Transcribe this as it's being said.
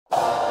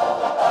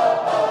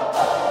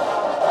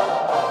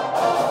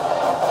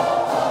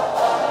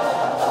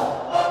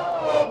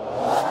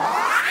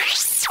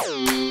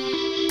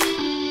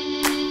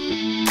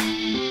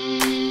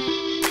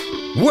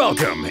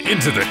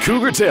into the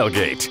Cougar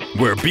Tailgate,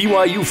 where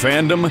BYU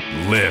fandom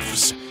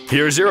lives.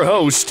 Here's your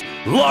host,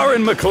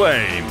 Lauren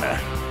McClain.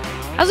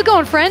 How's it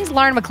going, friends?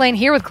 Lauren McClain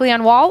here with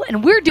Cleon,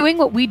 and we're doing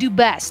what we do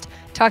best,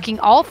 talking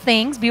all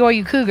things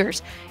BYU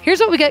Cougars. Here's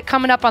what we got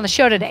coming up on the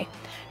show today.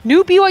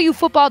 New BYU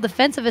football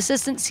defensive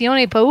assistant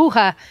Sione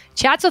Pouha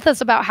chats with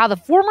us about how the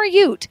former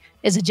Ute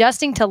is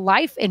adjusting to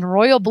life in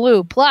royal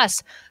blue.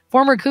 Plus,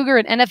 former Cougar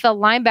and NFL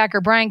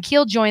linebacker Bryan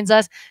Kehl joins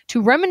us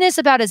to reminisce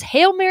about his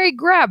Hail Mary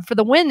grab for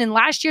the win in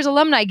last year's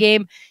Alumni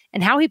Game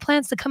and how he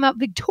plans to come out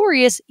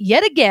victorious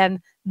yet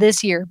again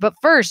this year. But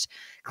first,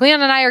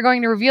 Cleon and I are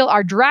going to reveal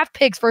our draft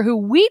picks for who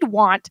we'd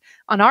want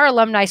on our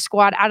alumni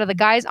squad out of the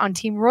guys on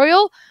Team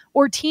Royal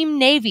or Team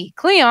Navy.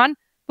 Cleon,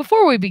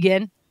 before we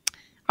begin,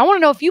 I want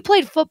to know, if you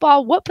played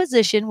football, what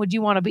position would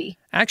you want to be?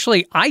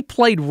 Actually, I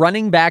played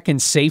running back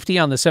and safety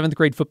on the 7th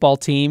grade football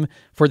team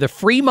for the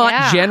Fremont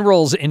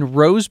Generals in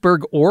Roseburg,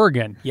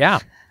 Oregon. Yeah.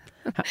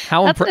 That's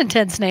an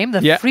intense name,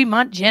 the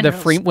Fremont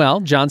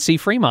Generals. John C.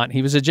 Fremont.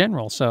 He was a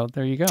general, so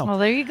there you go. Well,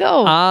 there you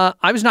go.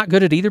 I was not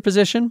good at either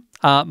position.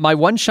 My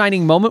one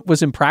shining moment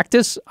was in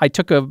practice. I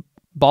took a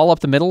ball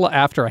up the middle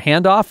after a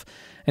handoff,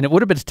 and it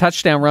would have been a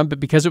touchdown run, but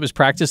because it was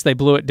practice, they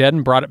blew it dead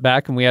and brought it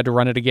back, and we had to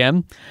run it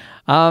again.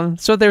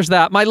 So there's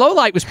that. My low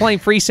light was playing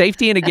free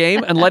safety in a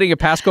game and letting a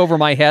pass go over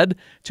my head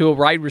to a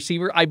wide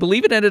receiver. I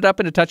believe it ended up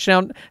in a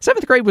touchdown.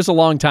 7th grade was a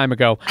long time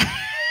ago.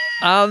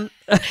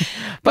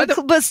 But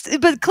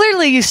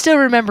clearly you still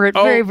remember it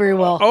very, very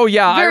well. Oh,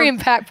 yeah. Very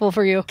impactful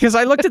for you. Because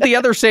I looked at the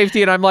other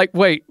safety and I'm like,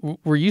 wait,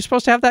 were you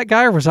supposed to have that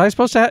guy or was I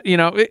supposed to have,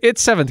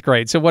 it's 7th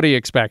grade. So what do you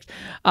expect?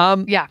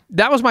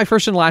 That was my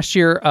first and last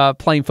year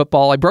playing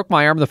football. I broke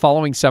my arm the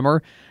following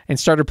summer and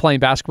started playing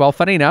basketball.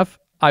 Funny enough,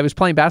 I was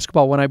playing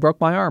basketball when I broke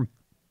my arm.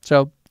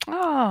 So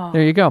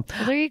there you go.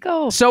 Well, there you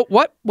go. So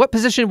what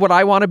position would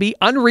I want to be?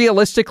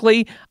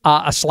 Unrealistically,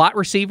 a slot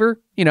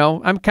receiver.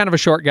 I'm kind of a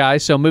short guy,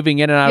 so moving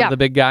in and out of the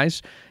big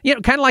guys.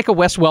 Kind of like a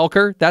Wes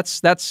Welker.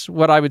 That's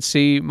what I would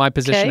see my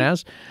position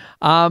as.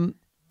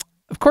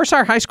 Of course,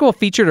 our high school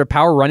featured a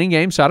power running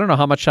game, so I don't know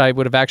how much I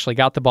would have actually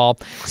got the ball.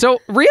 So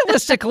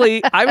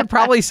realistically, I would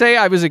probably say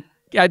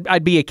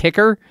I'd be a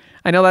kicker.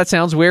 I know that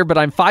sounds weird, but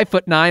I'm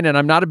 5'9" and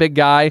I'm not a big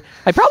guy.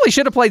 I probably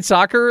should have played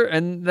soccer,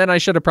 and then I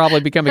should have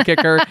probably become a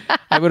kicker.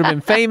 I would have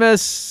been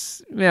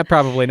famous. Yeah,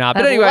 probably not.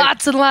 But anyway,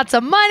 lots and lots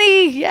of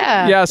money.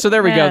 Yeah. Yeah. So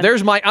there we go.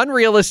 There's my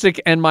unrealistic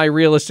and my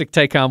realistic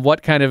take on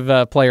what kind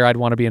of player I'd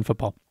want to be in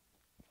football.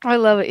 I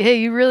love it.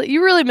 Hey, you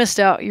really missed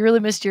out. You really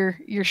missed your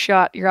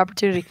shot, your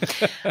opportunity.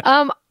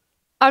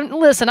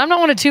 Listen, I'm not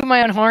one to toot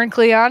my own horn,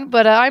 Cleon,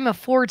 but I'm a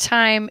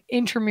 4-time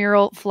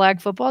intramural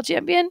flag football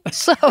champion.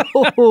 So,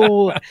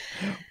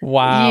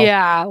 wow.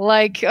 Yeah,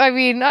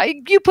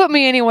 you put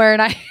me anywhere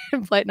and I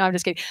can play. No, I'm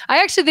just kidding.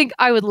 I actually think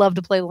I would love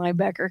to play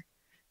linebacker.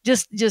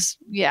 Just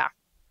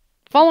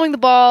following the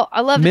ball. I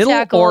love to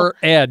tackle. Middle or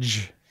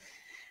edge?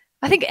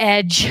 I think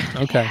edge.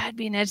 Okay. Yeah, I'd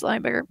be an edge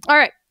linebacker. All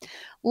right,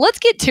 let's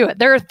get to it.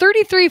 There are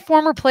 33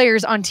 former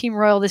players on Team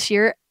Royal this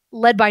year,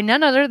 led by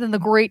none other than the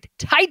great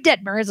Ty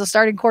Detmer as a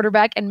starting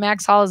quarterback and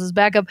Max Hall as his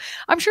backup.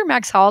 I'm sure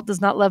Max Hall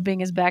does not love being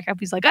his backup.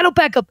 He's like, I don't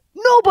back up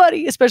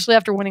nobody, especially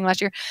after winning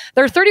last year.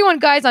 There are 31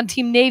 guys on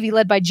Team Navy,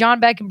 led by John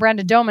Beck and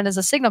Brandon Doman as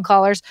the signal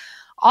callers.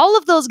 All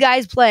of those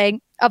guys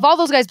playing,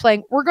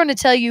 we're going to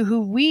tell you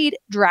who we'd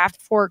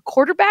draft for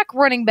quarterback,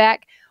 running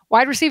back,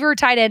 wide receiver, or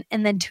tight end,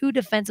 and then 2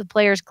 defensive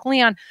players.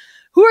 Cleon,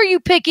 who are you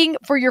picking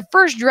for your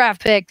first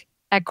draft pick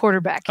at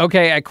quarterback?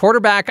 Okay, at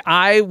quarterback,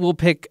 I will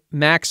pick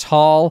Max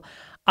Hall.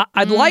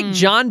 I'd like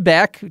John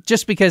Beck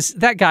just because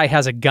that guy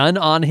has a gun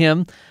on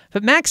him.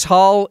 But Max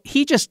Hall,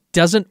 he just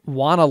doesn't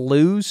want to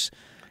lose.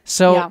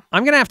 So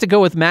I'm going to have to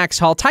go with Max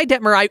Hall. Ty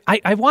Detmer,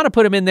 I want to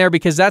put him in there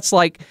because that's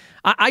like,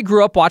 I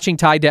grew up watching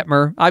Ty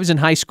Detmer. I was in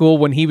high school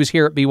when he was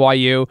here at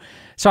BYU.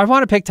 So I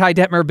want to pick Ty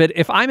Detmer, but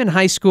if I'm in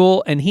high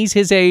school and he's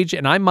his age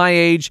and I'm my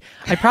age,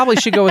 I probably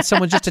should go with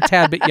someone just a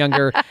tad bit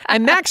younger.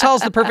 And Max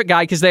Hall's the perfect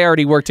guy because they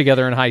already work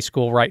together in high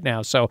school right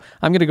now. So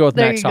I'm going to go with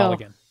Max Hall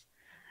again.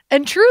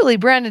 And truly,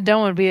 Brandon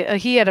Doman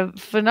he had a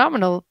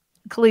phenomenal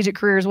collegiate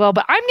career as well.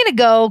 But I'm going to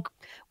go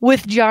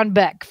with John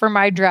Beck for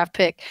my draft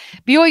pick.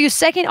 BYU's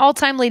second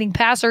all-time leading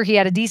passer. He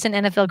had a decent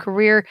NFL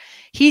career.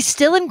 He's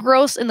still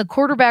engrossed in the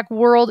quarterback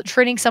world,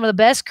 training some of the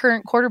best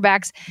current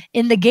quarterbacks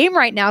in the game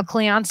right now,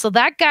 Cleon. So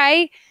that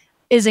guy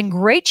is in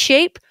great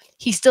shape.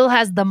 He still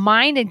has the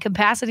mind and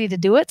capacity to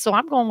do it. So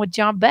I'm going with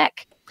John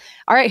Beck.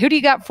 All right, who do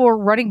you got for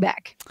running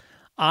back?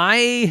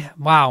 I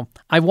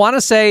want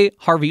to say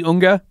Harvey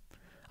Unga.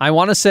 I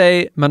want to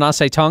say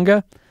Manasseh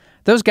Tonga.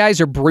 Those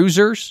guys are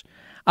bruisers.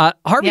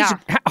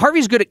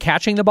 Harvey's good at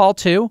catching the ball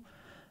too,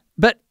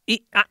 but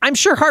I'm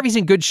sure Harvey's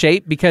in good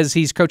shape because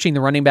he's coaching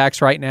the running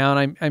backs right now,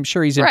 and I'm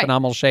sure he's in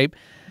phenomenal shape.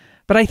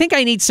 But I think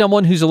I need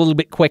someone who's a little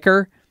bit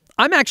quicker.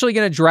 I'm actually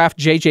going to draft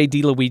JJ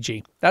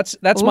DeLuigi. That's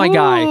my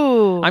guy.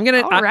 I'm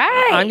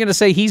gonna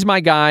say he's my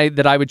guy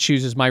that I would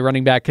choose as my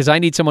running back because I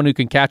need someone who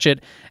can catch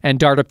it and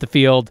dart up the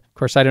field. Of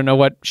course, I don't know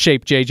what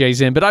shape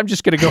JJ's in, but I'm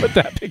just going to go with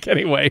that pick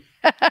anyway.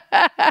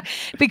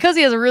 Because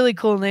he has a really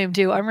cool name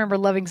too. I remember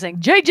loving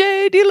saying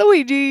JJ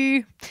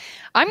DeLuigi.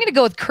 I'm going to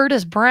go with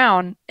Curtis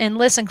Brown. And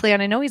listen,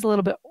 Cleon, I know he's a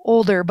little bit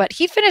older, but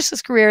he finished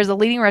his career as the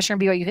leading rusher in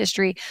BYU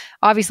history.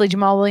 Obviously,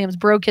 Jamal Williams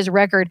broke his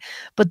record,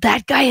 but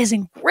that guy is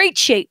in great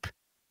shape,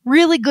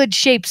 really good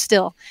shape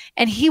still.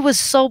 And he was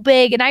so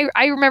big. And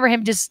I remember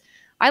him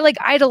I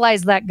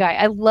idolized that guy.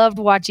 I loved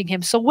watching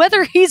him. So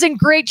whether he's in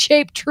great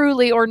shape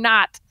truly or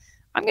not,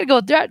 I'm going to go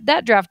with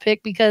that draft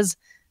pick because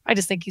I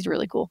just think he's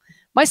really cool.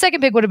 My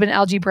second pick would have been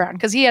Algie Brown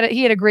because he had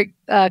a great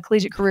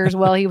collegiate career as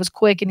well. He was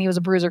quick and he was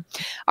a bruiser.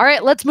 All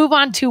right, let's move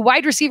on to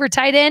wide receiver,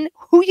 tight end.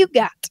 Who you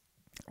got?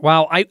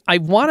 Wow, I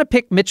want to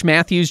pick Mitch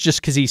Matthews just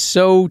because he's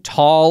so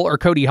tall, or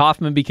Cody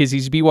Hoffman because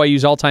he's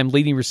BYU's all-time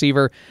leading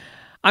receiver.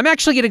 I'm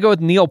actually going to go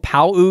with Neil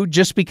Pau'u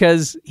just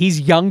because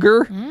he's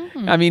younger.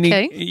 I mean,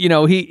 okay.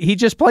 He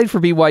just played for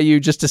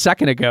BYU just a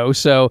second ago,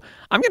 so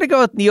I'm going to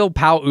go with Neil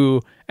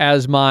Pau'u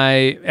as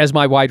my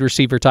wide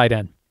receiver tight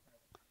end.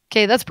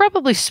 Okay, that's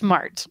probably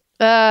smart.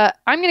 I'm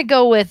going to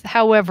go with,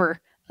 however,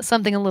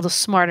 something a little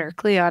smarter,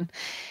 Cleon,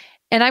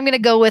 and I'm going to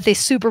go with a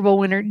Super Bowl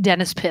winner,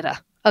 Dennis Pitta.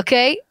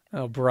 Okay.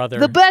 Oh, brother.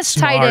 The best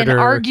tight end,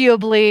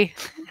 arguably,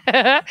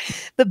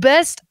 the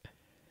best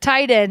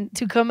tight end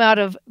to come out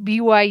of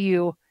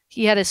BYU.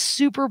 He had a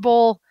Super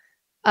Bowl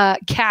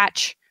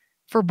catch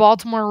for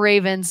Baltimore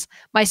Ravens.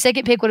 My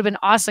second pick would have been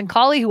Austin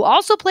Collie, who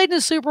also played in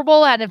the Super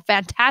Bowl, had a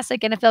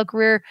fantastic NFL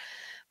career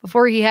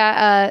before he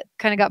kind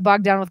of got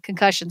bogged down with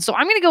concussion. So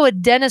I'm going to go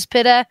with Dennis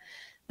Pitta.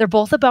 They're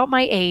both about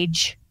my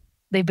age.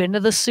 They've been to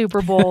the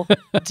Super Bowl.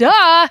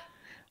 Duh!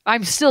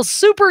 I'm still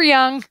super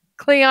young,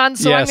 Cleon,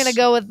 so yes. I'm going to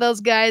go with those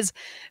guys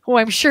who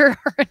I'm sure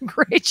are in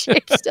great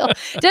shape still.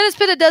 Dennis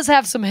Pitta does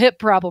have some hip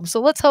problems,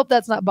 so let's hope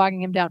that's not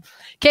bogging him down.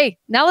 Okay,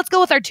 now let's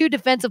go with our two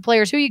defensive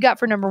players. Who you got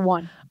for number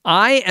one?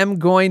 I am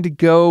going to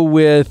go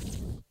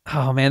with,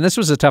 oh man, this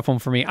was a tough one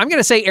for me. I'm going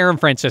to say Aaron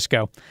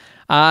Francisco.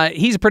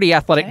 He's a pretty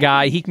athletic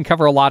guy. He can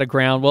cover a lot of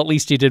ground. Well, at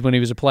least he did when he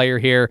was a player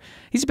here.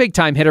 He's a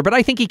big-time hitter, but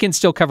I think he can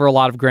still cover a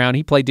lot of ground.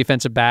 He played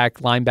defensive back,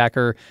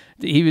 linebacker.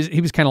 He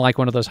was kind of like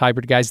one of those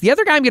hybrid guys. The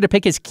other guy I'm going to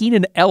pick is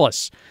Keenan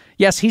Ellis.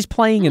 Yes, he's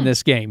playing in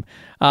this game.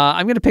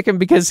 I'm going to pick him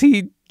because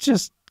he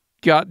just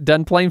got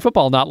done playing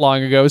football not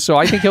long ago, so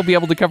I think he'll be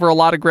able to cover a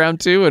lot of ground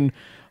too, and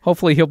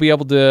hopefully he'll be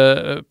able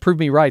to prove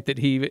me right that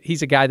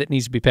he's a guy that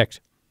needs to be picked.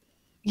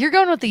 You're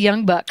going with the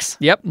young bucks.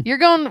 Yep. You're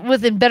going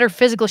with in better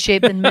physical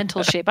shape than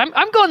mental shape.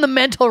 I'm going the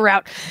mental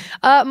route.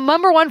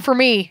 Number one for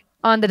me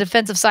on the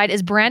defensive side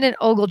is Brandon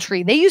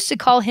Ogletree. They used to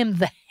call him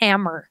the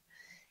Hammer.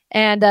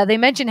 And they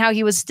mentioned how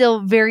he was still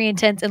very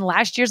intense in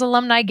last year's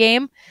alumni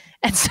game.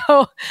 And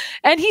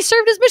he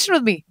served his mission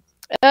with me.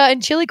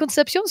 In Chile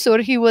Concepcion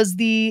Sur, he was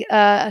the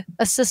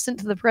assistant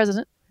to the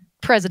president.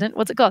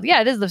 What's it called? Yeah,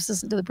 it is the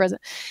assistant to the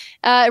president.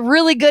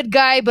 Really good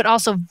guy, but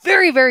also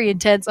very, very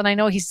intense, and I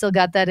know he's still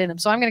got that in him.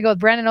 So I'm going to go with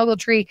Brandon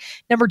Ogletree.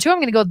 Number two, I'm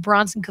going to go with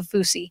Bronson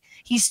Kafusi.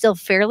 He's still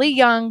fairly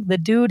young. The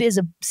dude is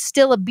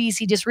still a beast.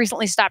 He just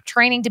recently stopped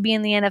training to be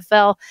in the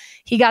NFL.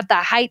 He got the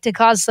height to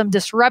cause some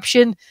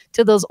disruption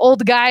to those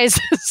old guys.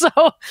 So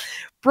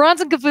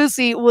Bronson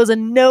Kafusi was a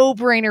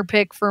no-brainer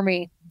pick for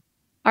me.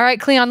 All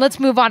right, Cleon, let's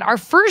move on. Our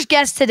first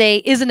guest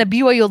today isn't a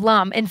BYU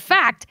alum. In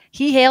fact,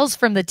 he hails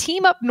from the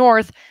team up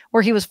north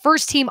where he was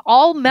first team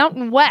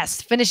All-Mountain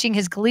West, finishing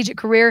his collegiate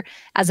career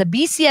as a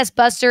BCS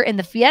buster in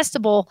the Fiesta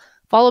Bowl,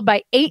 followed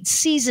by 8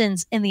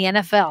 seasons in the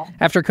NFL.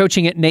 After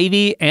coaching at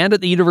Navy and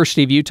at the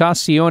University of Utah,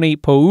 Sione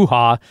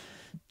Pouha,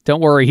 don't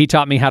worry, he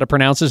taught me how to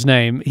pronounce his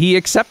name. He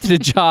accepted a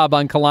job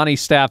on Kalani's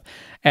staff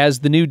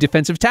as the new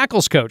defensive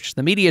tackles coach.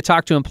 The media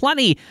talked to him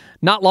plenty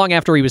not long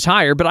after he was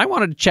hired, but I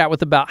wanted to chat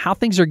with him about how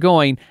things are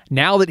going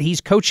now that he's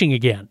coaching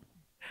again.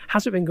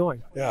 How's it been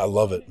going? Yeah, I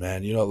love it,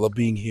 man. I love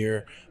being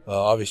here.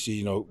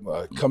 Obviously,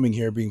 coming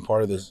here, being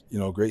part of this,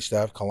 great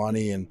staff,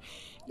 Kalani,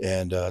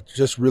 and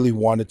just really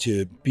wanted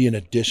to be an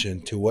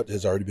addition to what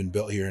has already been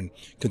built here and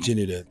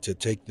continue to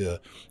take the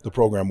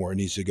program where it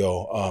needs to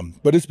go.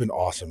 But it's been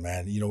awesome,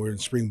 man. We're in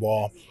spring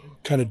ball,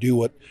 kind of do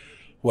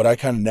what I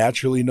kind of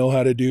naturally know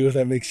how to do, if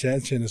that makes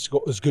sense. And it's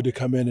good to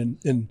come in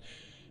and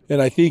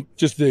I think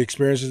just the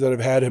experiences that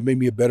I've had have made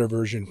me a better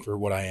version for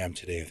what I am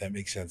today, if that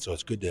makes sense. So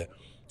it's good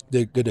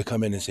to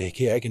come in and say,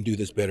 hey, I can do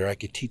this better. I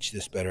can teach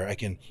this better. I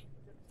can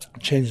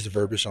change the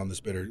verbiage on this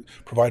better,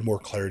 provide more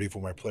clarity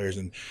for my players.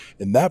 And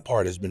that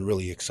part has been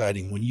really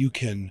exciting when you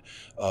can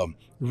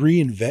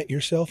reinvent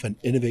yourself and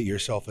innovate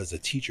yourself as a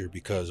teacher,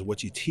 because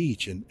what you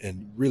teach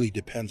and really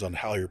depends on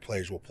how your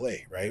players will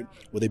play, right?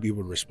 Will they be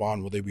able to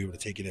respond? Will they be able to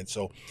take it in?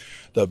 So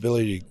the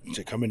ability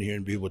to come in here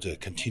and be able to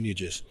continue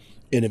just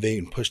innovate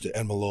and push the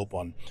envelope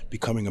on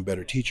becoming a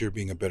better teacher,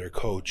 being a better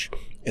coach,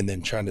 and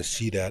then trying to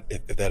see that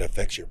if that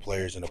affects your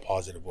players in a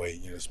positive way,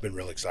 it's been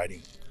real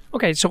exciting.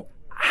 Okay, so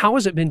how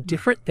has it been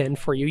different then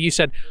for you? You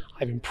said,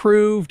 I've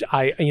improved.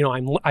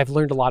 I've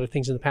learned a lot of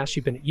things in the past.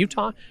 You've been at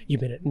Utah.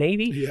 You've been at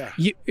Navy. Yeah.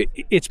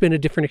 It's been a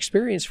different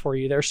experience for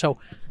you there. So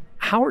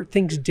how are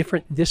things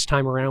different this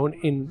time around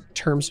in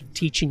terms of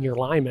teaching your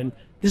linemen?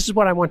 This is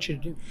what I want you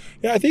to do.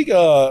 Yeah, I think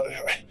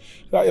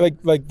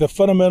like the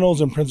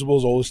fundamentals and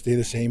principles always stay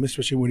the same,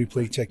 especially when you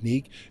play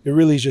technique. It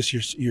really is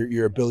just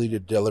your ability to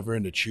deliver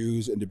and to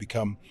choose and to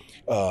become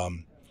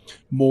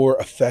more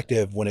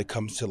effective when it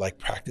comes to like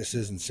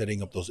practices and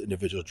setting up those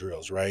individual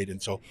drills, right?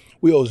 And so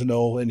we always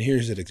know, and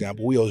here's an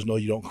example, we always know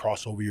you don't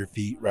cross over your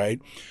feet,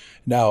 right?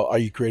 Now, are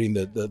you creating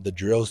the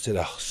drills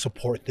to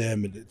support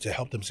them and to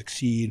help them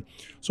succeed?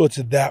 So it's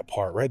that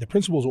part, right? The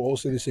principles will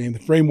always stay the same. The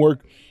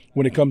framework,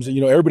 when it comes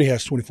to, everybody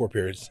has 24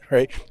 periods,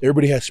 right?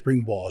 Everybody has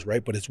spring balls,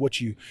 right? But it's what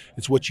you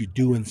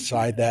do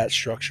inside that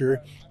structure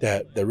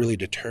that really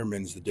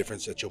determines the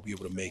difference that you'll be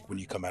able to make when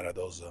you come out of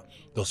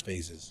those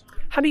phases.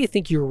 How do you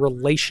think your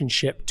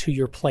relationship to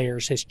your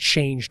players has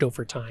changed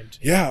over time?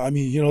 Yeah, I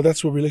mean,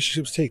 that's what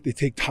relationships take. They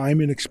take time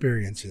and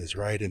experiences,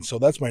 right? And so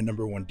that's my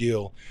number one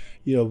deal,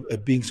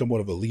 being somewhat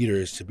of a leader,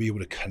 is to be able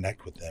to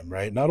connect with them,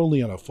 right? Not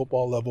only on a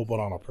football level, but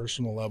on a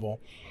personal level.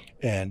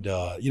 And,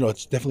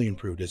 it's definitely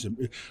improved.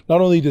 Not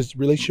only does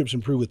relationships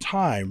improve with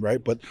time,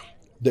 right, but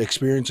the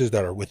experiences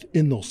that are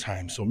within those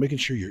times. So making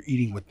sure you're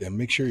eating with them,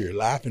 make sure you're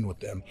laughing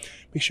with them,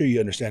 make sure you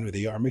understand who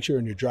they are, make sure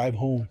on your drive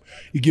home,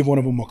 you give one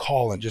of them a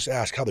call and just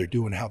ask how they're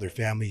doing, how their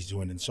family's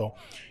doing. And so,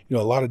 a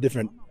lot of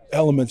different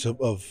elements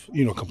of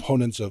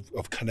components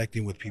of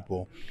connecting with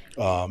people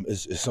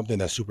is something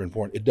that's super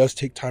important. It does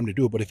take time to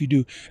do it, but if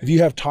you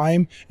have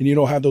time and you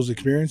don't have those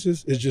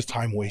experiences, it's just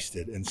time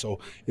wasted. And so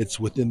it's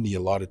within the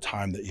allotted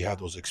time that you have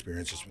those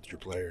experiences with your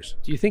players.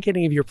 Do you think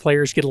any of your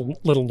players get a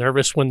little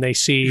nervous when they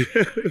see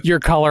your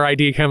caller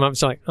ID come up?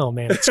 It's like, oh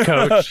man, it's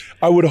coach.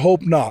 I would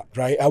hope not,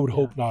 right? I would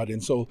hope not.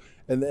 And so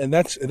and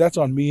that's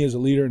on me as a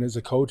leader and as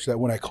a coach,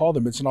 that when I call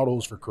them, it's not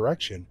always for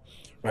correction,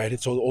 right?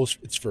 It's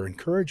for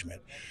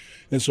encouragement.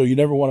 And so you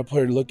never want a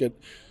player to look at,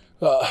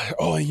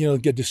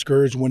 get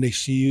discouraged when they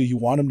see you. You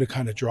want them to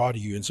kind of draw to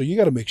you. And so you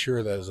got to make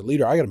sure that as a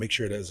leader, I got to make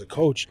sure that as a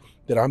coach,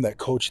 that I'm that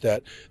coach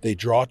that they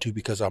draw to,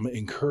 because I'm an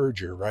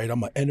encourager, right?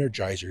 I'm an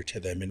energizer to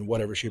them in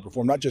whatever shape or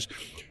form. Not just,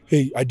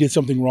 hey, I did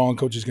something wrong,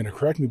 coach is going to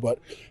correct me, but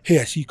hey,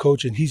 I see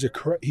coach and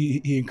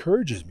he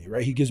encourages me,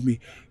 right? He gives me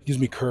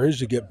courage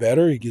to get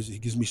better. He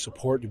gives me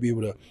support to be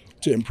able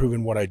to improve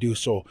in what I do.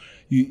 So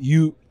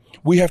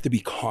we have to be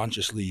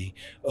consciously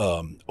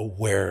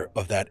aware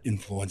of that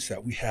influence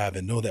that we have,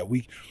 and know that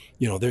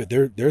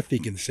they're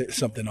thinking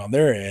something on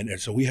their end, and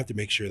so we have to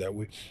make sure that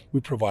we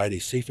provide a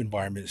safe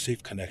environment, a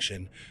safe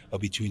connection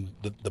between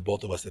the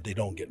both of us, that they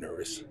don't get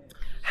nervous.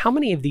 How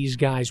many of these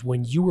guys,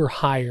 when you were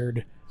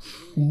hired,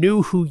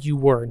 knew who you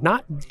were,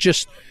 not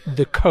just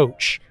the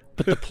coach,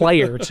 but the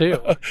player too?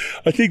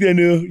 I think they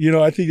knew.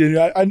 I think they knew.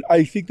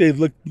 I think they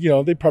looked.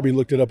 They probably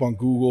looked it up on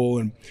Google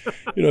and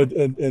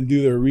and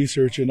do their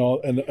research and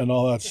all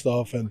that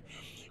stuff. And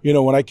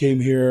when I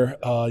came here,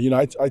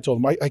 I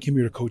told them I came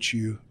here to coach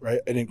you, right?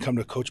 I didn't come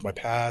to coach my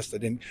past. I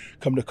didn't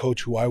come to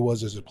coach who I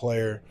was as a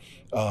player.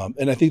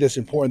 And I think that's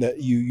important,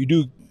 that you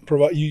do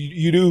provide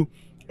you do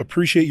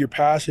appreciate your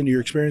past and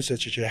your experience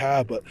that you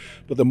have, but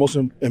the most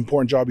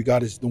important job you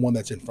got is the one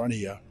that's in front of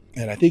you.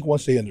 And I think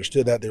once they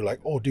understood that, they're like,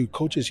 oh, dude,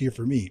 coach is here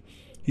for me.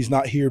 He's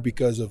not here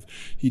because of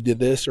he did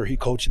this or he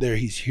coached there.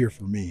 He's here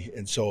for me.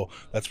 And so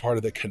that's part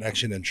of the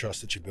connection and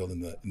trust that you build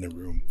in the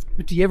room.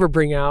 But do you ever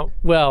bring out,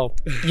 when I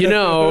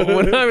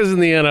was in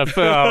the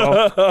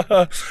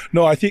NFL?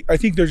 No, I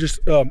think they're just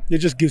it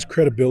just gives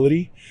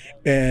credibility,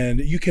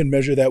 and you can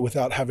measure that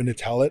without having to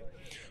tell it.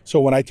 So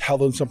when I tell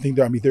them something,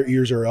 their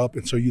ears are up,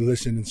 and so you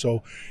listen. And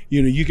so,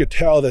 you could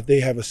tell that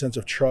they have a sense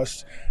of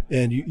trust,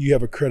 and you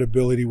have a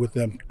credibility with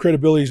them.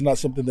 Credibility is not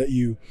something that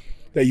you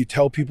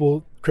tell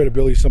people.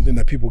 Credibility is something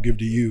that people give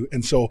to you.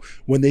 And so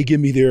when they give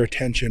me their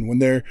attention, when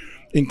they're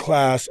in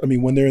class,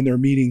 when they're in their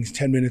meetings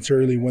 10 minutes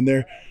early, when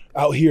they're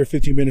out here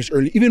 15 minutes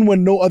early, even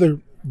when no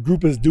other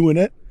group is doing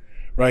it,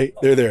 right?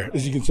 They're there.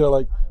 As you can tell,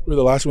 like, we're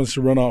the last ones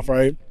to run off,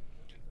 right?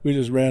 We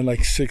just ran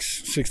like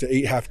six to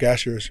eight half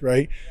gashers,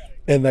 right?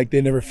 And like, they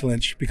never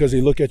flinch because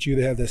they look at you,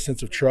 they have that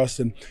sense of trust.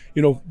 And,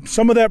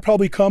 some of that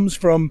probably comes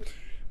from,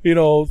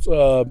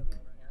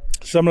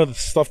 some of the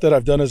stuff that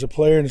I've done as a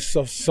player and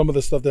some of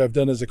the stuff that I've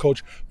done as a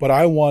coach, but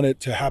I want it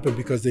to happen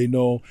because they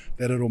know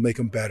that it'll make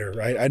them better,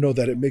 right? I know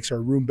that it makes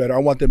our room better. I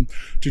want them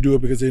to do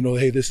it because they know,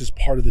 hey, this is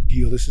part of the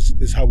deal. This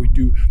is how we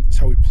do, this is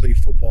how we play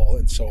football.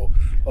 And so,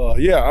 I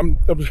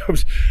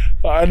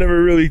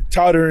never really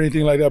taught or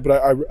anything like that,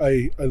 but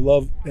I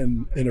love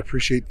and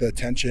appreciate the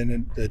attention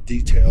and the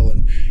detail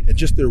and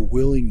just their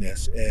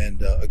willingness.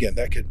 And again,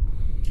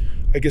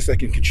 I guess that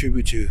can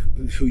contribute to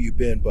who you've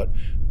been, but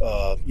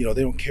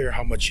they don't care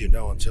how much you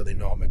know until they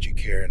know how much you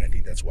care, and I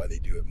think that's why they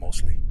do it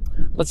mostly.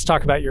 Let's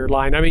talk about your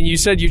line. You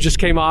said you just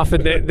came off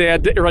and they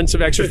had to run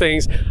some extra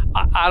things.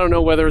 I don't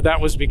know whether that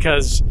was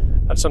because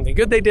of something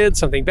good they did,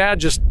 something bad,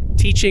 just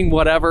teaching,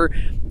 whatever.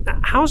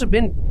 How's it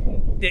been?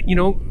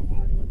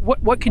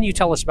 What can you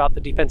tell us about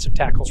the defensive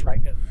tackles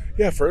right now?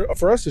 Yeah,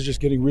 for us, it's just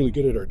getting really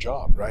good at our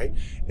job, right?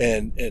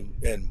 And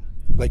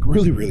like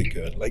really, really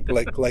good,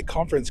 like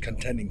conference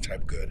contending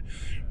type good,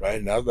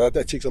 right? Now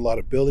that takes a lot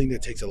of building,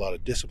 that takes a lot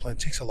of discipline, it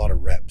takes a lot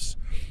of reps.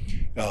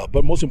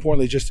 But most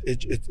importantly, just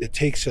it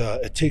takes a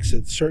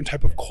certain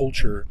type of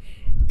culture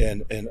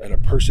and a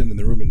person in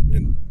the room,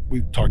 and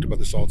we've talked about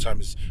this all the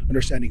time, is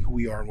understanding who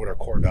we are and what our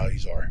core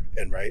values are,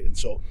 and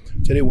so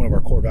today one of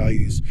our core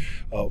values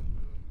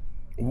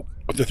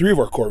the three of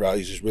our core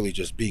values is really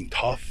just being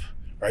tough,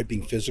 right?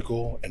 Being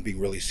physical and being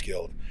really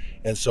skilled.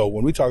 And so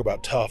when we talk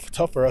about tough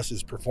for us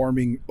is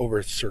performing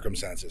over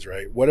circumstances,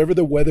 right? Whatever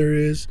the weather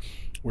is,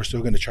 we're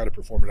still going to try to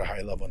perform at a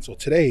high level. And so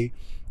today,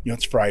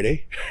 it's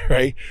Friday,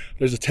 right?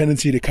 There's a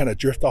tendency to kind of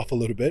drift off a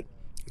little bit.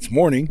 It's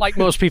morning. Like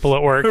most people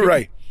at work.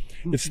 Right.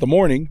 It's the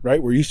morning,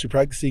 right? We're used to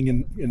practicing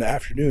in the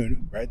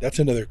afternoon, right? That's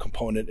another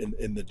component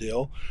in the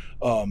deal.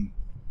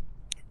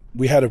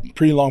 We had a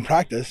pretty long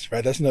practice,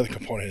 right? That's another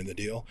component in the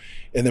deal.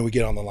 And then we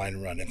get on the line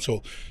and run. And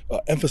so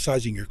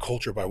emphasizing your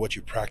culture by what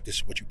you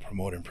practice, what you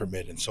promote and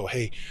permit. And so,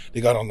 hey,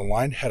 they got on the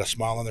line, had a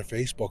smile on their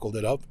face, buckled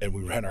it up, and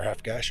we ran our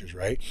half gashers,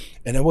 right?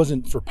 And it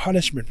wasn't for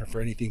punishment or for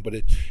anything, but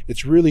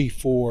it's really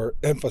for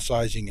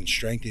emphasizing and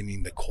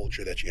strengthening the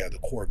culture that you have, the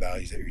core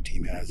values that your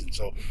team has. And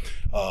so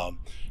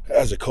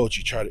as a coach,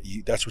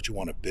 that's what you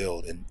want to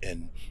build.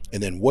 And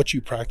then what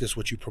you practice,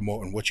 what you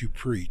promote, and what you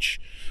preach,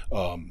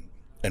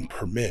 and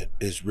permit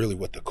is really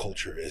what the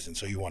culture is. And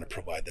so you want to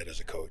provide that as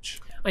a coach.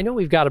 I know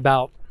we've got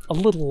about a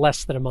little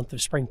less than a month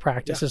of spring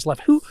practices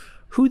left.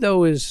 Who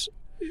though is,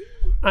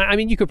 I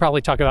mean, you could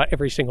probably talk about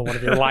every single one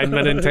of your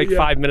linemen and take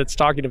 5 minutes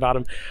talking about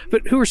them,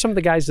 but who are some of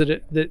the guys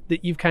that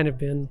you've kind of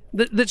been,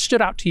 that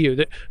stood out to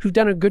you, who've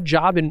done a good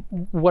job in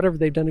whatever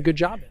they've done a good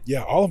job in?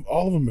 Yeah, all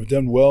of them have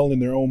done well in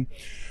their own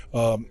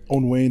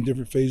way in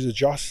different phases.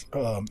 Josh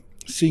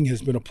Singh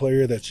has been a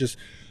player that's just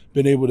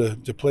been able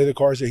to play the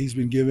cards that he's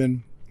been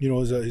given.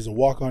 He's a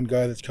walk-on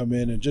guy that's come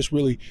in and just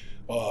really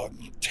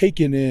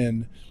taken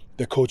in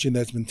the coaching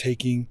that's been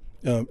taking.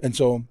 And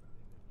so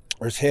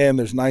there's him,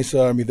 there's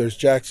Nisa, I mean, there's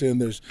Jackson,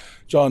 there's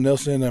John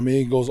Nelson. I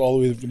mean, it goes all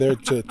the way from there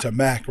to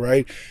Mac,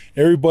 right?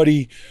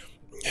 Everybody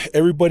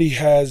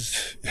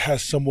has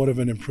somewhat of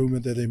an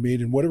improvement that they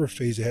made in whatever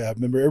phase they have.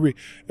 Remember,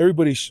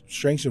 everybody's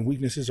strengths and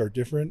weaknesses are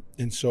different.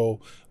 And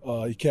so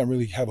you can't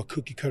really have a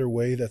cookie cutter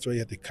way. That's why you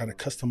have to kind of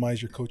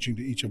customize your coaching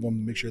to each of them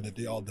to make sure that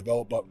they all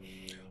develop. But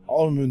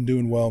all of them have been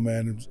doing well,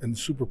 man, and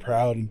super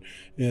proud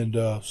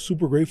and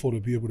super grateful to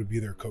be able to be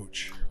their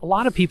coach. A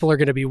lot of people are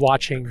going to be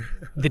watching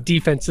the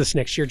defense this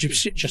next year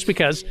just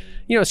because,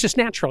 it's just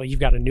natural. You've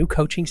got a new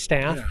coaching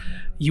staff. Yeah.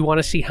 You want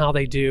to see how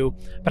they do.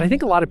 But I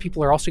think a lot of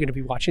people are also going to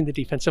be watching the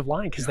defensive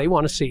line because they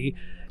want to see,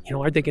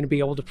 are they going to be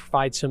able to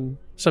provide some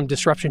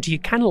disruption? Do you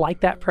kind of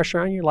like that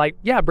pressure on you? Like,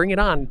 yeah, bring it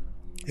on.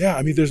 Yeah,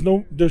 I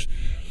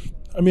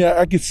mean,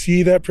 I could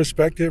see that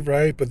perspective,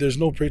 right? But there's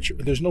no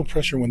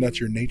pressure when that's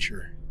your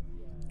nature.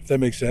 If that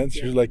makes sense.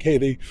 Yeah. You're like,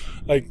 hey,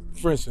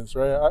 for instance,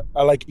 right?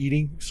 I like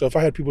eating. So if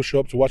I had people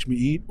show up to watch me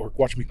eat or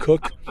watch me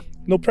cook,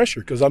 no pressure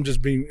because I'm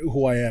just being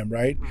who I am,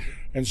 right?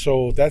 And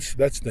so that's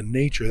the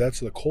nature, that's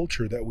the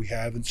culture that we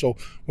have. And so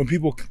when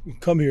people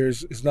come here,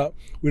 it's not,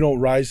 we don't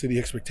rise to the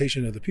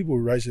expectation of the people,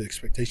 we rise to the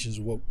expectations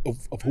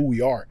of who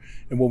we are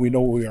and what we know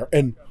we are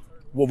and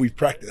what we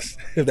practice,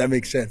 if that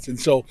makes sense. And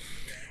so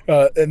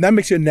and that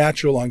makes it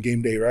natural on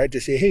game day, right? To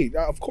say, hey,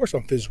 of course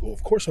I'm physical.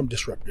 Of course I'm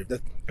disruptive.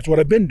 That's what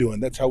I've been doing.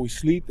 That's how we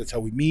sleep. That's how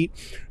we meet.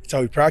 That's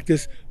how we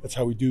practice. That's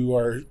how we do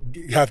our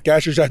half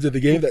gashers after the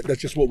game.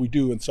 That's just what we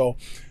do. And so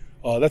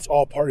that's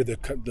all part of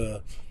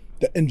the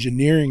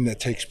engineering that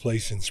takes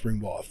place in spring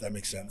ball, if that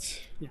makes sense.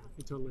 Yeah,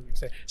 it totally makes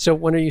sense. So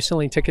when are you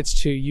selling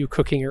tickets to you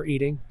cooking or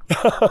eating?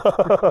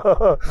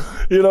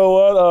 You know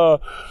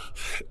what?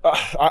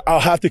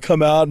 I'll have to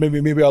come out.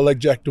 Maybe I'll let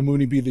Jack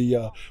DeMooney be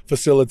the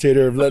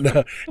facilitator of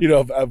letting,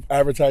 of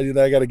advertising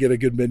that. I got to get a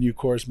good menu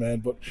course, man.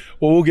 But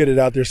we'll get it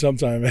out there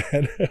sometime,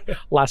 man.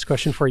 Last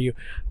question for you.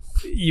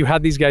 You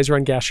had these guys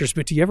run gashers,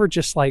 but do you ever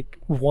just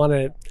want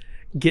to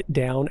get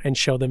down and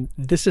show them,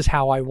 this is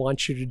how I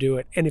want you to do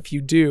it? And if you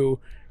do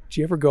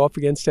you ever go up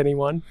against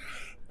anyone?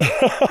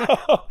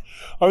 I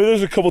mean,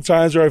 there's a couple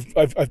times where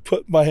I've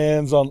put my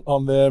hands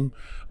on them,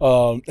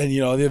 and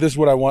this is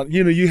what I want.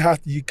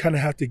 You kind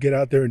of have to get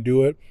out there and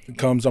do it. It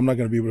comes, I'm not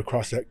going to be able to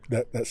cross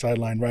that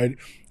sideline, right?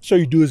 So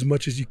you do as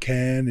much as you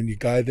can, and you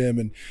guide them,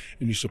 and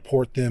you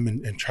support them,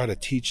 and try to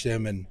teach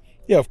them, and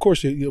yeah, of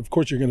course you're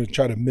going to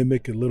try to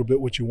mimic a little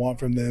bit what you want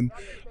from them,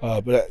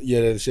 but yeah,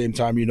 at the same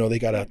time, they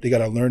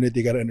gotta learn it,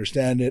 they gotta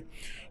understand it.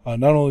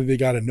 Not only they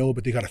got to know,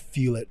 but they got to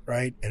feel it,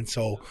 right? And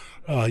so,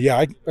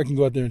 I can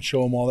go out there and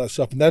show them all that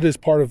stuff. And that is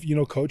part of,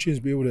 coaching,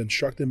 is be able to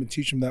instruct them and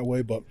teach them that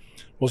way. But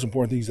most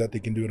important thing is that they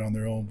can do it on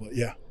their own. But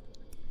yeah.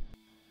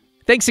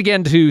 Thanks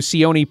again to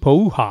Sione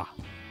Pouha.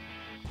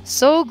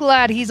 So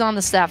glad he's on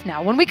the staff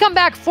now. When we come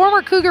back,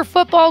 former Cougar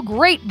football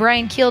great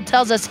Bryan Kehl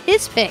tells us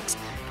his picks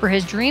for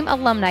his dream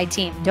alumni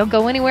team. Don't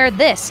go anywhere.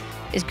 This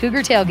is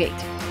Cougar Tailgate.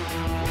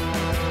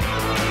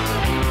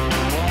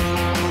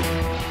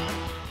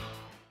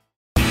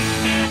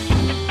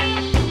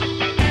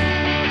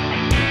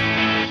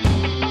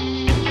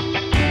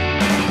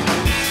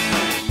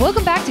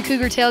 Welcome back to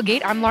Cougar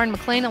Tailgate. I'm Lauren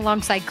McClain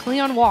alongside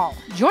Cleon Wall.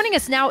 Joining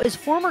us now is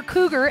former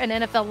Cougar and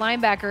NFL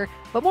linebacker,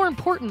 but more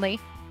importantly,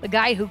 the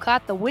guy who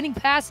caught the winning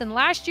pass in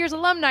last year's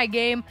alumni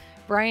game,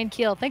 Bryan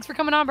Kehl. Thanks for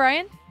coming on,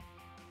 Bryan.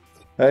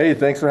 Hey,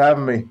 thanks for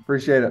having me.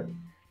 Appreciate it.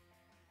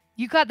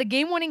 You caught the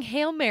game-winning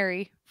Hail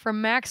Mary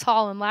from Max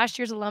Hall in last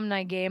year's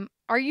alumni game.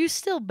 Are you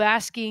still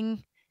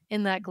basking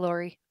in that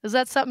glory? Is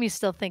that something you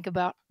still think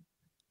about?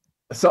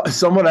 So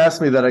someone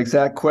asked me that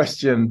exact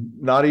question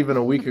not even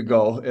a week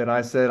ago, and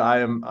I said I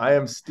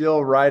am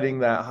still riding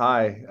that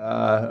high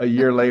a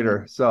year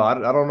later. So I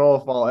don't know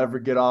if I'll ever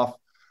get off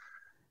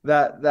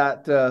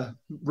that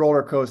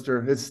roller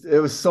coaster. It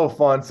was so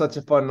fun, such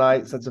a fun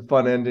night, such a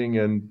fun ending,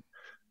 and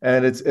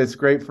it's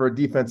great for a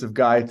defensive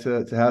guy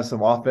to have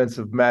some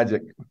offensive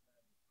magic.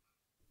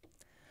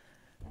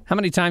 How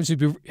many times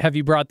have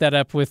you brought that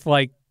up with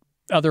like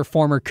other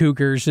former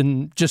Cougars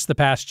in just the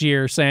past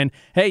year, saying,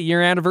 "Hey, your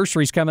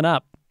anniversary's coming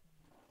up"?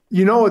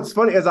 You know, it's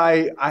funny as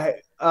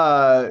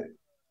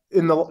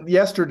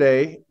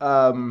yesterday,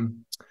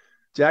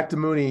 Jack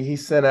DeMooney, he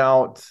sent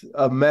out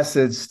a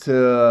message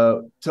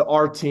to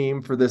our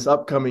team for this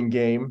upcoming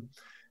game.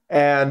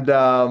 And they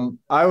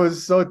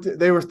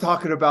were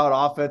talking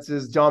about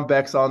offenses. John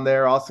Beck's on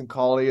there, Austin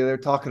Collie, and they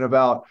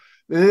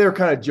were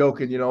kind of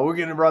joking, we're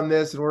going to run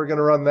this and we're going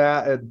to run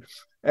that.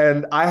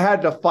 And I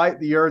had to fight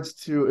the urge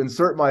to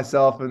insert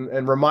myself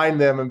and remind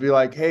them and be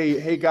like,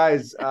 hey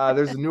guys,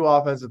 there's a new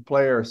offensive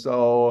player.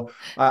 So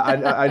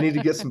I need to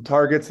get some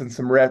targets and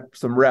some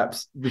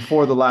reps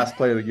before the last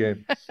play of the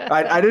game.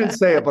 I didn't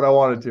say it, but I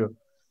wanted to.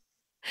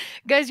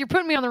 Guys, you're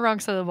putting me on the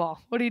wrong side of the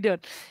ball. What are you doing?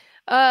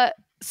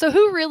 So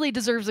who really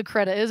deserves the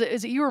credit?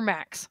 Is it you or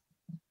Max?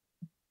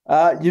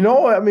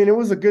 It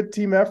was a good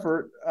team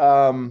effort.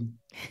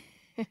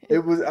 It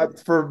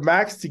was for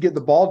Max to get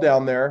the ball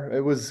down there. It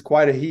was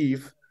quite a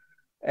heave,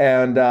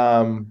 and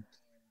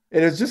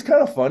it was just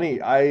kind of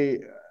funny.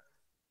 I've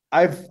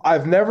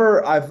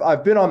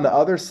been on the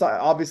other side,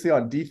 obviously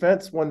on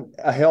defense when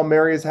a Hail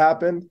Mary has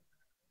happened,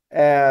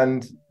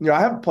 and I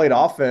haven't played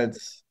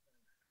offense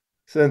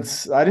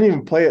since I didn't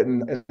even play it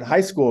in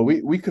high school.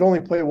 We could only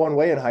play one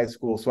way in high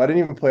school, so I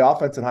didn't even play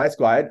offense in high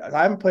school. I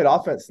haven't played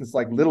offense since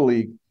like Little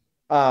League.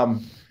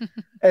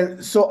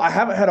 And so I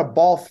haven't had a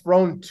ball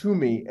thrown to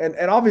me, and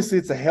obviously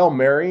it's a Hail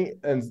Mary,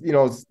 and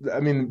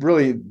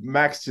really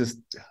Max just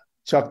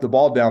chucked the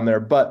ball down there.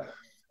 But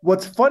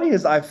what's funny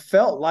is I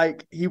felt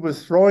like he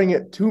was throwing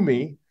it to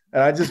me,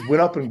 and I just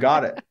went up and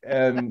got it.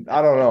 And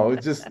I don't know,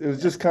 it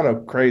was just kind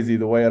of crazy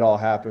the way it all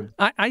happened.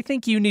 I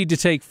think you need to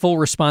take full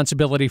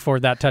responsibility for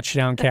that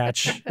touchdown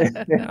catch.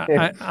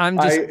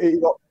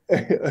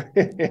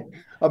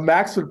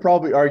 Max would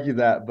probably argue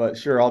that, but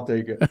sure, I'll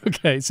take it.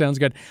 Okay, sounds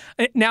good.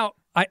 Now,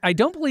 I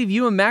don't believe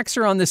you and Max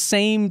are on the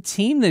same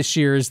team this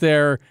year. Is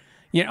there,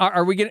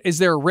 is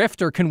there a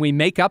rift, or can we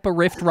make up a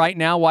rift right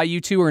now why you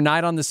two are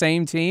not on the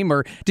same team?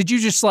 Or did you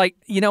just like,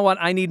 what,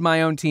 I need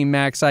my own team,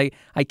 Max. I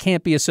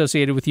can't be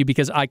associated with you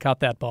because I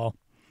caught that ball.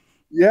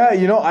 Yeah,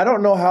 I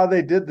don't know how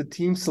they did the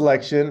team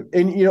selection.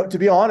 And, to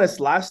be honest,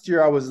 last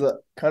year I was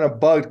kind of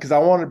bugged because I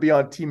wanted to be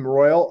on Team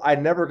Royal. I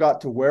never got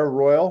to wear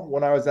Royal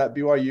when I was at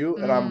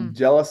BYU, and I'm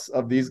jealous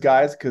of these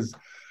guys because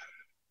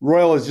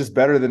Royal is just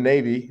better than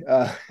Navy.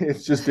 It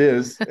just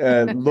is,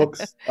 and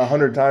looks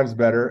 100 times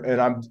better.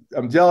 And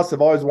I'm jealous.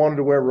 I've always wanted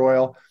to wear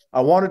Royal.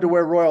 I wanted to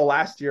wear Royal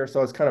last year, so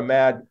I was kind of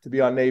mad to be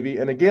on Navy.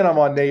 And again, I'm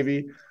on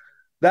Navy.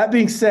 That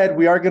being said,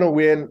 we are going to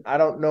win. I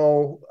don't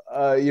know,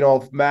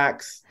 if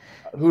Max,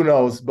 who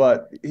knows,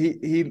 but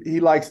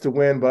he likes to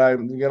win. But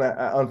I'm going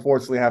to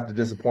unfortunately have to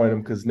disappoint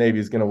him because Navy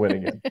is going to win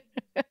again.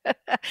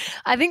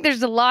 I think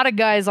there's a lot of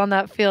guys on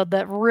that field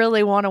that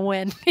really want to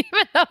win,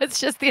 even though it's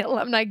just the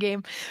alumni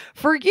game.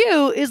 For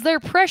you, is there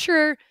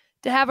pressure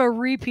to have a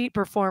repeat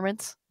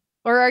performance?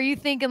 Or are you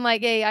thinking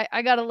like, hey,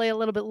 I got to lay a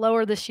little bit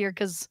lower this year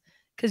because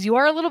you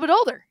are a little bit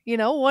older,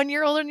 1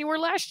 year older than you were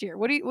last year?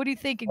 What do you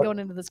think going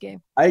into this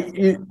game?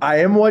 I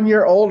am 1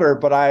 year older,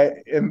 but I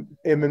am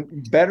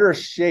in better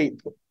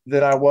shape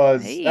than I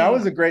was. Hey. I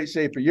was in great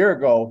shape a year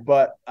ago,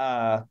 but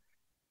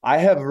I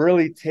have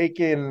really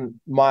taken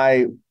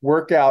my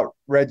workout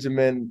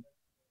regimen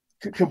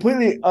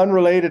completely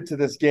unrelated to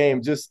this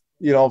game, just,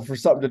 for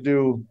something to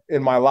do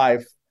in my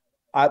life.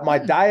 My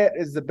diet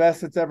is the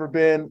best it's ever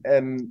been.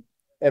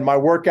 And my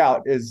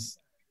workout is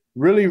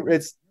really,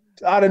 it's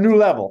at a new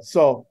level.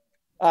 So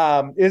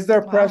is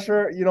there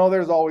pressure?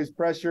 There's always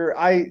pressure.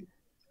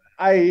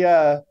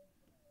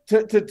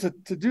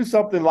 To do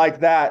something like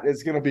that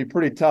is going to be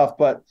pretty tough,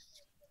 but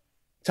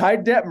Ty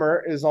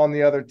Detmer is on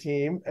the other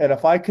team, and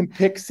if I can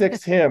pick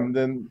six him,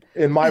 then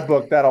in my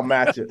book, that'll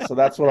match it. So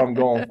that's what I'm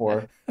going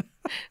for.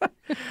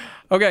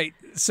 Okay,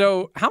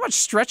 so how much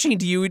stretching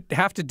do you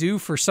have to do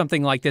for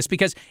something like this?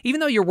 Because even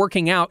though you're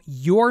working out,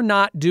 you're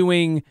not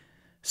doing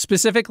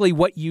specifically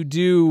what you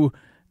do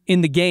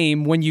in the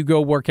game when you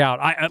go work out.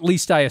 At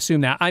least I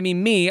assume that. I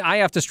mean, I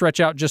have to stretch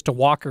out just to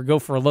walk or go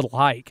for a little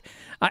hike.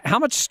 How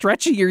much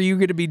stretching are you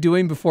going to be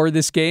doing before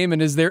this game?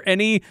 And is there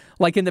any,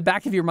 like in the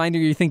back of your mind, are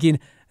you thinking,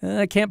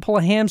 I can't pull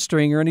a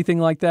hamstring or anything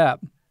like that?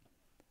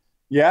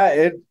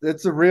 Yeah,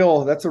 that's a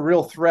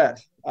real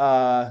threat.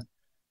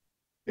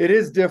 It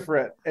is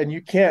different, and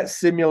you can't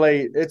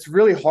simulate. It's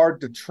really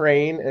hard to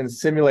train and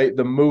simulate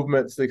the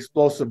movements, the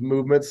explosive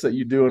movements that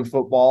you do in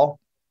football.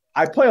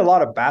 I play a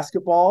lot of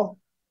basketball,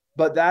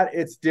 but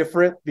it's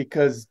different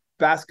because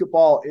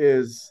basketball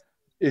is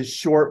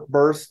short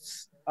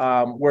bursts,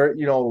 where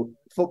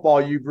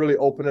football, you really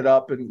open it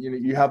up and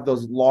you have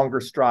those longer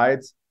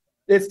strides.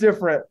 It's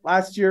different.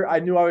 Last year, I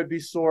knew I would be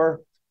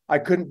sore. I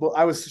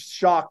was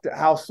shocked at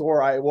how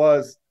sore I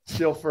was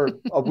still for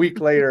a week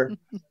later.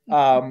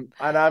 And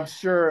I'm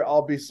sure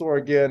I'll be sore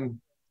again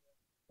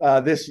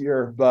this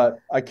year, but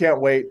I can't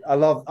wait. I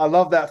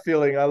love that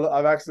feeling.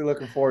 I'm actually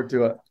looking forward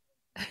to it.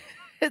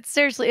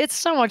 It's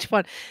so much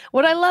fun.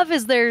 What I love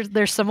is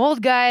there's some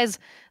old guys,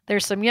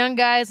 there's some young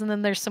guys, and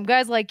then there's some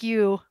guys like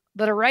you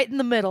that are right in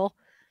the middle.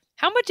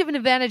 How much of an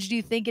advantage do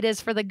you think it is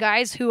for the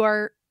guys who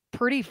are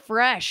pretty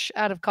fresh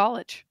out of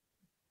college?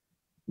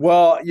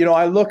 Well,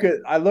 I look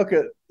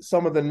at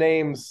some of the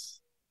names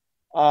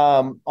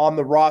on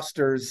the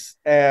rosters,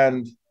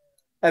 and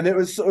it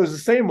was the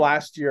same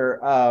last year.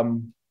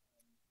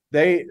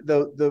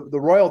 The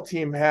Royal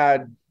team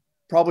had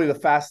probably the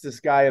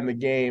fastest guy in the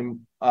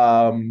game,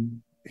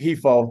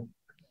 Hefo,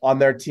 on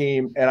their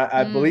team, and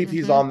I believe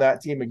he's on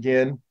that team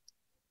again.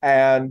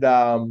 And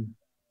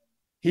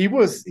he's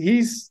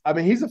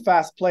a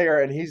fast player,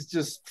 and he's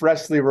just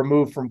freshly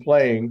removed from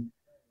playing.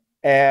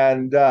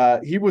 And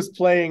he was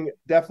playing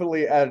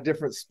definitely at a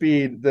different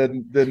speed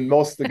than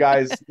most of the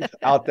guys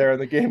out there in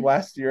the game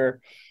last year.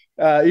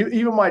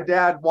 Even my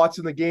dad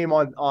watching the game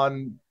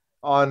on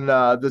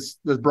this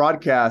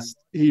broadcast,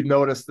 he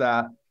noticed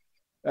that.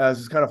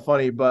 It's kind of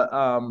funny,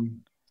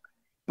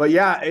 but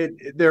yeah,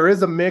 there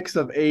is a mix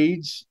of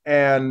age,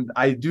 and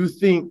I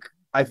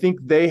think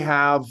they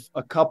have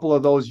a couple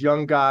of those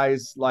young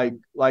guys like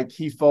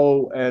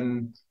Hefo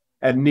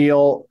and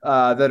Neil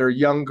that are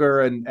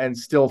younger and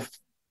still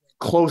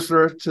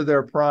closer to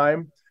their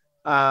prime.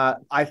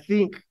 I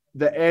think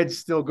the edge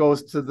still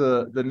goes to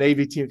the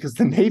Navy team, because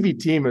the Navy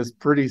team is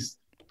pretty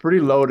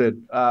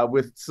loaded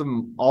with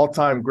some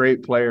all-time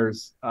great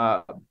players.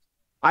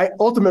 I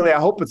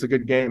hope it's a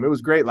good game. It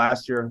was great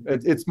last year.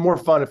 It's more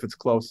fun if it's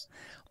close.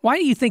 Why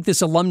do you think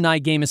this alumni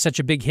game is such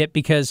a big hit?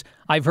 Because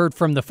I've heard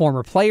from the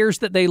former players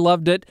that they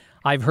loved it.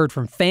 I've heard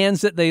from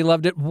fans that they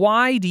loved it.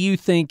 Why do you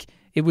think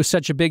it was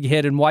such a big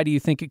hit, and why do you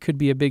think it could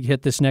be a big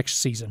hit this next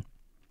season?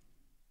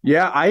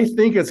 Yeah, I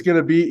think it's going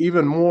to be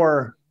even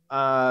more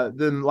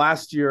than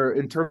last year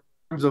in terms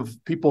of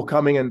people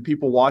coming and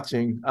people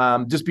watching,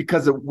 just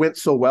because it went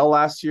so well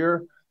last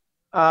year.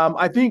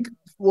 I think,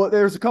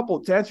 there's a couple,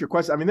 to answer your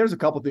question, there's a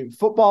couple things.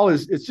 Football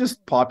it's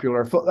just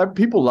popular.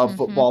 People love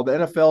football. The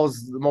NFL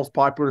is the most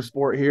popular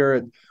sport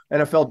here.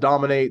 NFL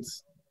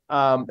dominates.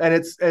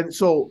 And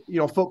so,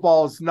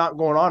 football is not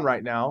going on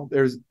right now.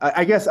 There's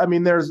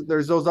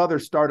those other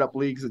startup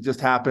leagues that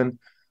just happened.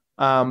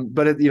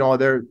 But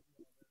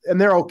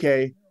they're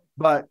okay.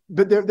 But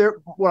they're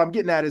what I'm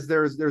getting at is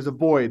there's a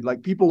void.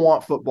 Like, people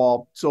want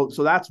football. So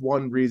that's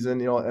one reason,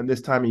 and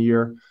this time of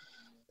year.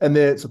 And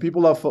then, so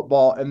people love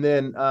football. And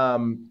then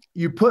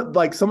you put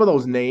like some of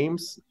those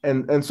names,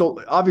 and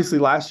so obviously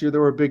last year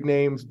there were big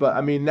names, but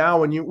now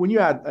when you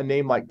add a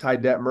name like Ty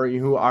Detmer,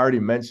 who I already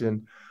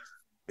mentioned,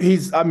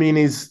 he's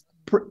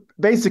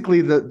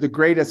basically the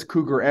greatest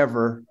Cougar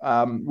ever,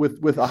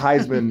 with a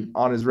Heisman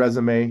on his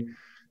resume.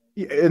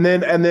 And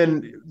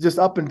then just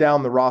up and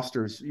down the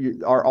rosters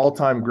are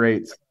all-time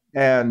greats.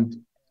 And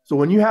so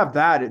when you have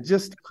that, it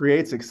just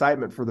creates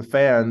excitement for the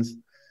fans.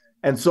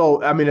 And so,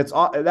 it's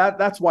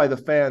that's why the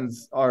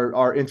fans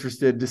are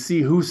interested to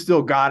see who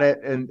still got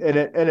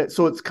it,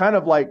 so it's kind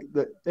of like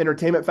the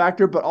entertainment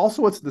factor, but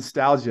also it's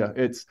nostalgia.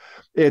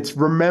 It's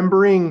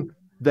remembering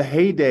the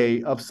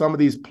heyday of some of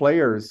these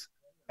players,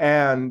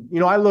 and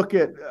I look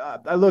at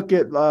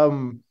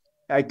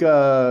like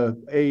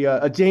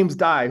a James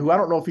Dye, who I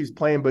don't know if he's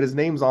playing, but his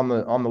name's on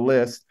the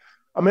list.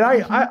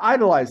 I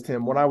idolized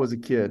him when I was a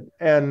kid,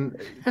 and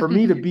for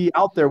me to be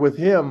out there with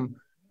him,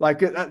 like,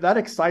 that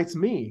excites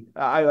me.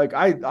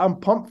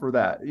 I'm pumped for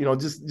that,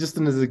 just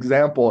in his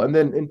example. And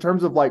then in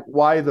terms of like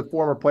why the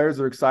former players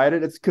are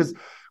excited, it's because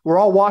we're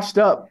all washed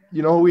up.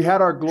 We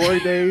had our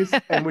glory days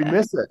and we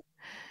miss it.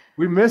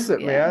 We miss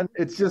it, man.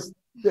 It's just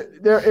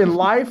there in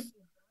life.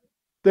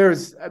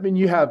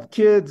 You have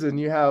kids and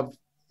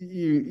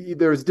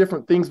there's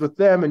different things with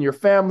them and your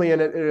family,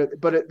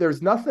 but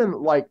there's nothing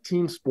like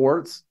team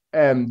sports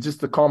and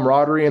just the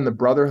camaraderie and the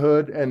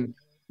brotherhood, and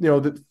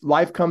that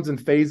life comes in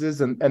phases,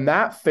 and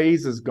that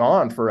phase is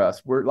gone for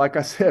us. We're, like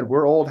I said,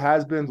 we're old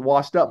has-beens,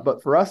 washed up,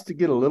 but for us to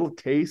get a little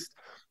taste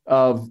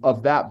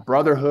of that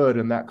brotherhood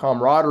and that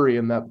camaraderie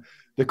and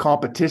the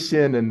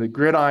competition and the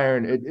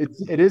gridiron,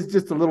 it is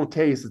just a little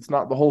taste. It's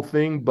not the whole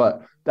thing,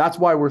 but that's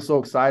why we're so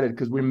excited,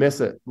 because we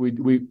miss it. We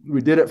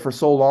did it for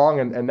so long,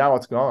 and now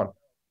it's gone.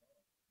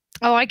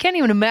 Oh, I can't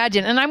even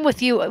imagine. And I'm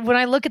with you. When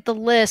I look at the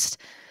list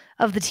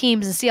of the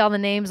teams and see all the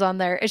names on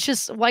there, it's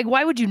just like,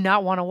 why would you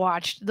not want to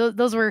watch?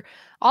 Those were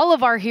all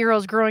of our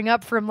heroes growing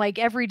up from like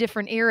every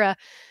different era.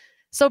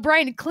 So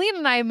Bryan, Cleon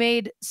and I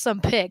made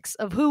some picks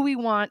of who we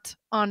want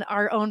on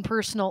our own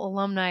personal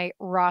alumni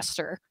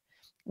roster.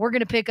 We're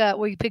going to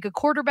we pick a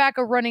quarterback,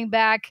 a running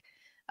back,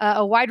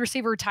 a wide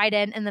receiver, tight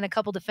end, and then a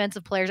couple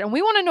defensive players. And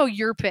we want to know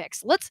your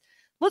picks. Let's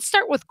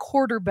start with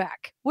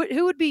quarterback.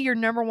 Who would be your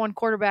number one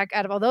quarterback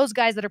out of all those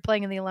guys that are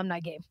playing in the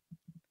alumni game?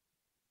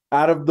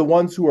 Out of the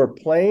ones who are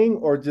playing,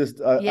 or just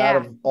out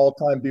of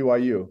all-time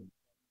BYU?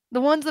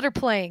 The ones that are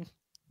playing.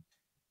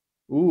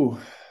 Ooh.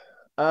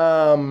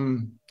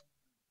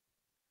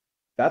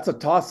 That's a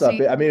toss-up.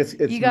 I mean, it's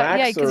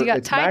Max, because you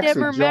got Ty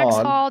Detmer, Max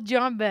Hall,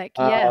 John Beck.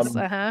 Yes.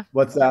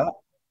 What's that?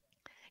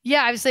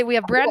 Yeah, I would say we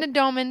have Brandon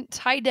Doman,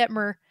 Ty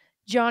Detmer,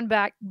 John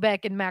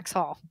Beck, and Max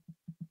Hall.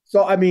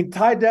 So, I mean,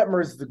 Ty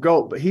Detmer is the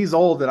GOAT, but he's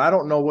old, and I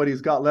don't know what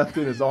he's got left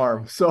in his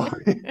arm. So,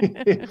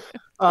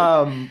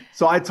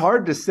 so it's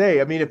hard to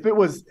say. I mean,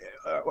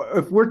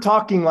 if we're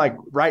talking like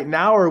right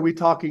now, or are we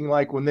talking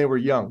like when they were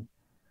young?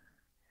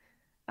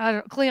 I don't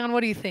know. Cleon,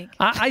 what do you think?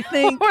 I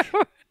think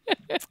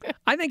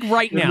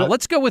right now.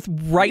 Let's go with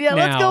right now.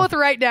 Yeah, let's go with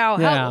right now.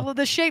 Yeah.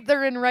 The shape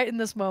they're in right in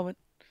this moment.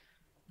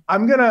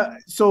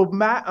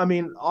 Matt, I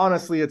mean,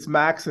 honestly, it's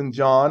Max and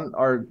John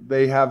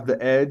they have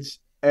the edge,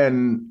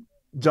 and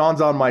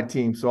John's on my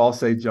team, so I'll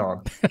say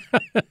John.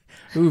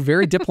 Ooh,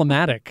 very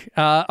diplomatic.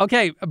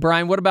 Okay,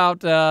 Bryan, what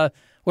about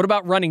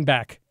running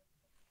back?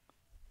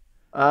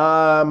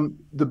 The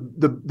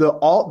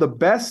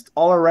best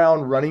all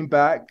around running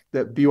back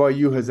that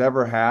BYU has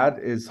ever had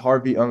is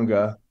Harvey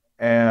Unga,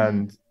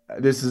 and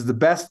this is the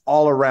best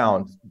all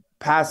around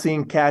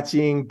passing,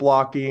 catching,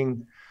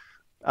 blocking.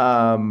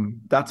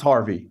 That's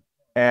Harvey,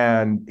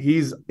 and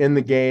he's in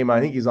the game.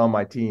 I think he's on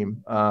my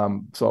team.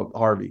 So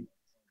Harvey.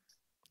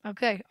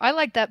 Okay, I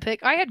like that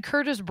pick. I had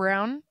Curtis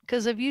Brown,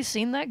 because have you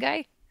seen that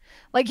guy?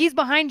 Like, he's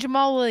behind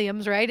Jamal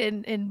Williams, right,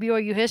 in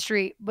BYU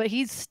history, but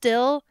he's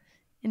still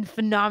in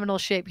phenomenal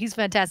shape. He's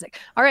fantastic.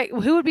 All right,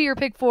 who would be your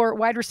pick for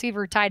wide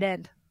receiver, tight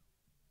end?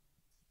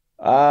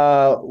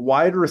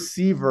 Wide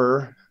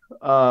receiver,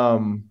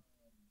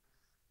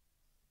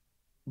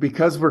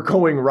 because we're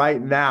going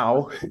right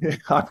now,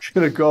 I'm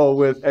going to go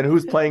with, and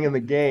who's playing in the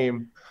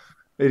game,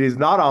 it is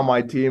not on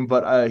my team,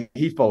 but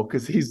Hefo,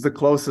 because he's the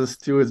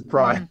closest to his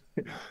prime.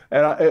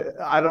 And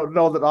I don't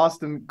know that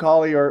Austin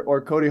Collie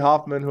or Cody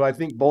Hoffman, who I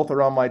think both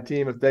are on my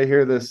team, if they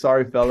hear this,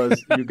 sorry,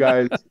 fellas,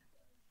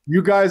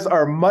 you guys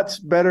are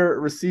much better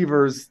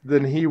receivers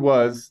than he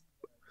was,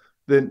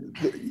 than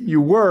you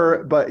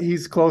were, but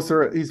he's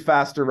closer. He's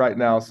faster right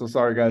now. So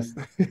sorry, guys.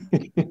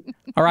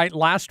 All right,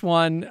 last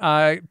one.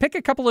 Pick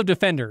a couple of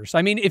defenders.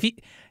 I mean,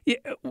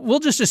 we'll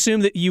just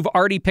assume that you've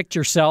already picked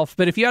yourself,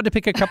 but if you had to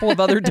pick a couple of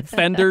other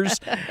defenders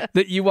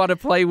that you want to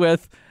play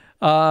with,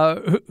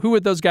 who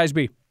would those guys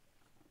be?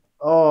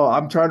 Oh,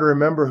 I'm trying to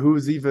remember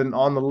who's even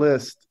on the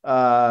list.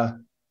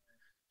 Well,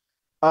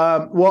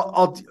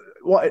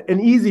 an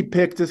easy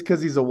pick just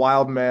because he's a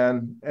wild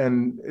man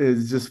and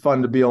is just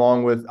fun to be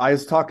along with. I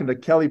was talking to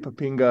Kelly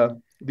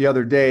Papinga the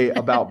other day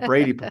about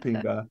Brady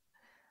Papinga,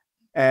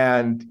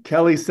 and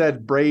Kelly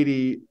said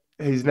Brady,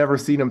 he's never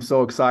seen him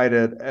so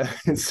excited.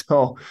 And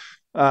so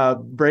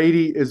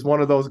Brady is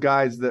one of those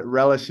guys that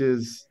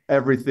relishes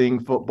everything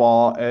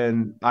football,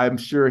 and I'm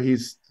sure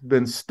he's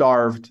been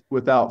starved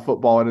without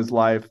football in his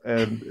life,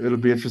 and it'll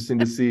be interesting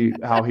to see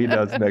how he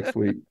does next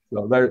week.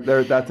 So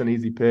that's an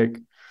easy pick.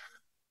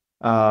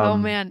 Oh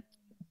man,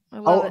 I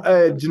love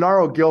it.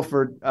 Gennaro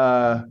Guilford,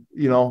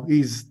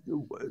 he's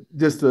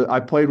just I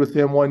played with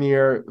him one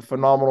year,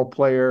 phenomenal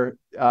player,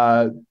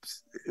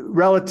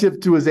 relative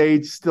to his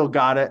age, still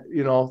got it,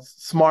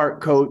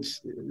 smart coach.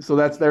 So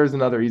there's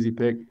another easy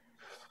pick.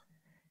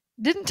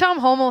 Didn't Tom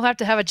Holmoe have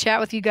to have a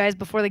chat with you guys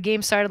before the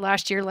game started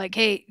last year? Like,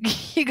 hey,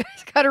 you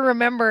guys got to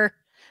remember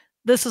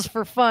this is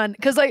for fun.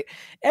 Because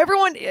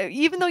everyone,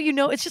 even though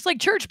it's just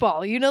like church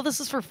ball, this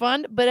is for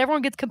fun, but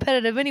everyone gets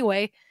competitive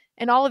anyway.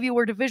 And all of you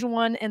were Division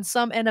I and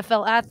some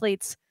NFL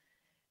athletes.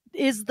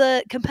 Is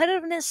the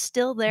competitiveness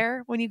still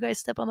there when you guys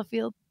step on the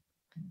field?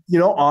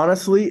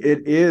 Honestly,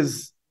 it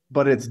is,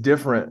 but it's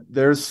different.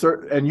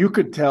 And you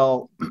could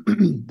tell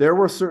there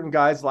were certain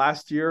guys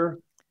last year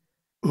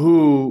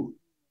who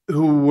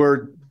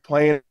were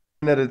playing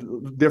at a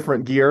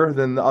different gear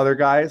than the other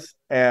guys.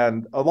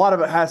 And a lot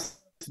of it has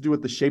to do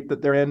with the shape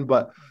that they're in,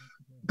 but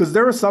because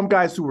there were some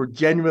guys who were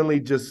genuinely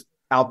just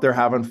out there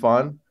having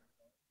fun.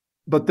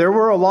 But there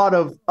were a lot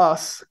of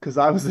us, because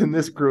I was in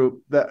this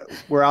group, that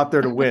were out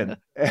there to win.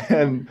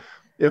 And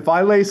if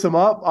I lace them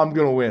up, I'm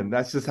going to win.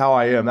 That's just how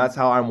I am. That's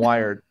how I'm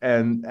wired.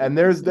 And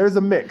there's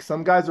a mix.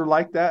 Some guys are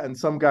like that, and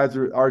some guys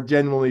are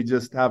genuinely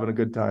just having a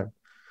good time.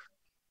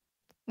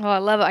 Oh, I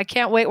love it. I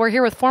can't wait. We're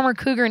here with former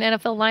Cougar and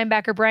NFL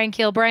linebacker Bryan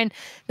Kehl. Bryan,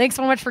 thanks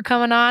so much for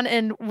coming on.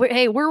 And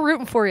hey, we're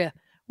rooting for you.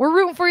 We're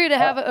rooting for you to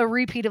have a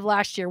repeat of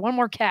last year. One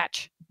more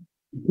catch.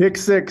 Pick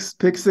six,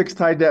 Ty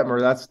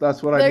Detmer.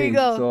 That's what I need. There you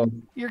go. So.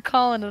 You're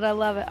calling it. I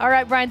love it. All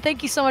right, Bryan,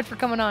 thank you so much for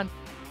coming on.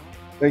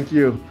 Thank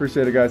you.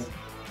 Appreciate it, guys.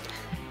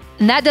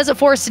 And that does it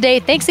for us today.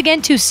 Thanks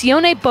again to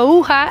Sione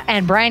Pouha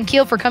and Bryan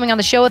Kehl for coming on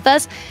the show with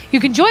us. You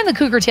can join the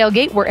Cougar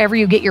Tailgate wherever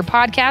you get your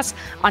podcasts,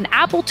 on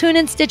Apple,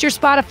 TuneIn, Stitcher,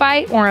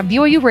 Spotify, or on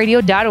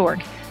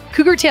BYURadio.org.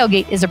 Cougar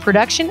Tailgate is a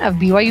production of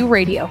BYU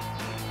Radio.